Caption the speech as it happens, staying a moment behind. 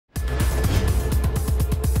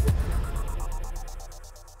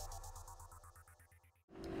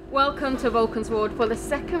Welcome to Valkensawaard for the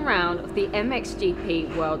second round of the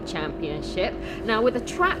MXGP World Championship. Now, with a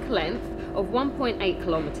track length of 1.8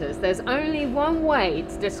 kilometers, there's only one way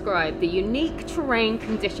to describe the unique terrain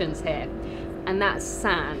conditions here, and that's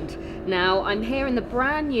sand. Now, I'm here in the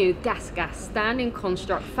brand new Gas standing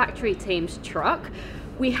construct factory team's truck.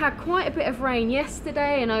 We had quite a bit of rain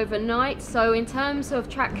yesterday and overnight, so in terms of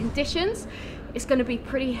track conditions, it's going to be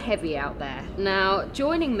pretty heavy out there. Now,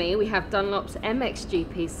 joining me, we have Dunlop's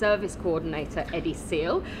MXGP service coordinator, Eddie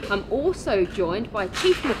Seal. I'm also joined by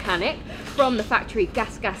chief mechanic from the factory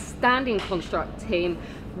Gas standing construct team,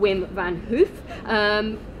 Wim van Hoof.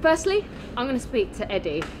 Firstly, I'm going to speak to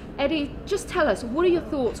Eddie. Eddie, just tell us, what are your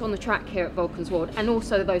thoughts on the track here at Valkensawaard and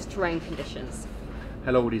also those terrain conditions?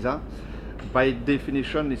 Hello, Lisa. By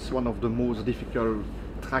definition, it's one of the most difficult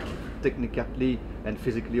tracks technically and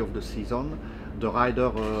physically of the season. The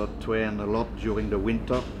rider train a lot during the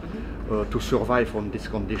winter to survive on this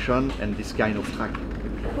condition and this kind of track.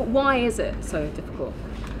 But why is it so difficult?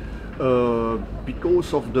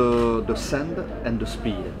 Because of the sand and the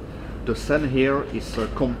speed. The sand here is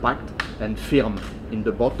compact and firm in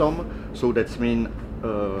the bottom, so that means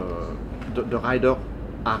the rider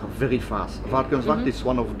are very fast. Valkensawaard is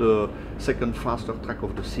one of the second faster track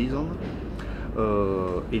of the season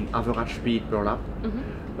in average speed per lap.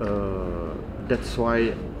 That's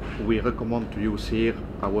why we recommend to use here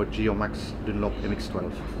our Geomax Dunlop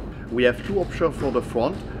MX-12. We have two options for the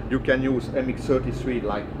front. You can use MX-33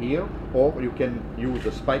 like here, or you can use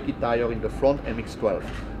a spiky tire in the front, MX-12.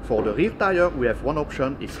 For the rear tire, we have one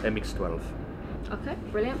option, is MX-12. Okay,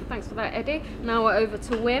 brilliant. Thanks for that, Eddie. Now we're over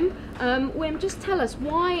to Wim. Wim, just tell us,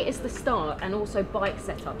 why is the start and also bike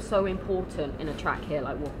setup so important in a track here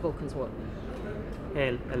like Valkensawaard?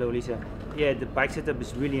 Hello, Lisa. Yeah, the bike setup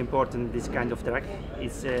is really important in this kind of track.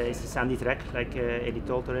 It's a sandy track, like Eddie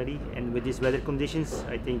told already, and with these weather conditions,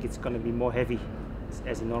 I think it's going to be more heavy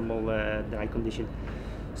as a normal dry condition.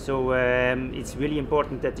 So it's really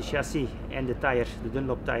important that the chassis and the tire, the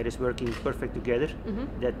Dunlop tire, is working perfect together.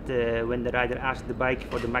 That when the rider asks the bike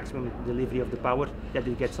for the maximum delivery of the power, that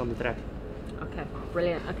it gets on the track. Okay,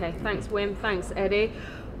 brilliant. Okay, thanks Wim, thanks Eddie.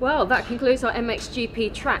 Well, that concludes our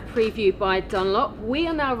MXGP track preview by Dunlop. We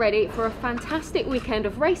are now ready for a fantastic weekend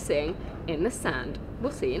of racing in the sand.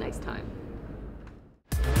 We'll see you next time.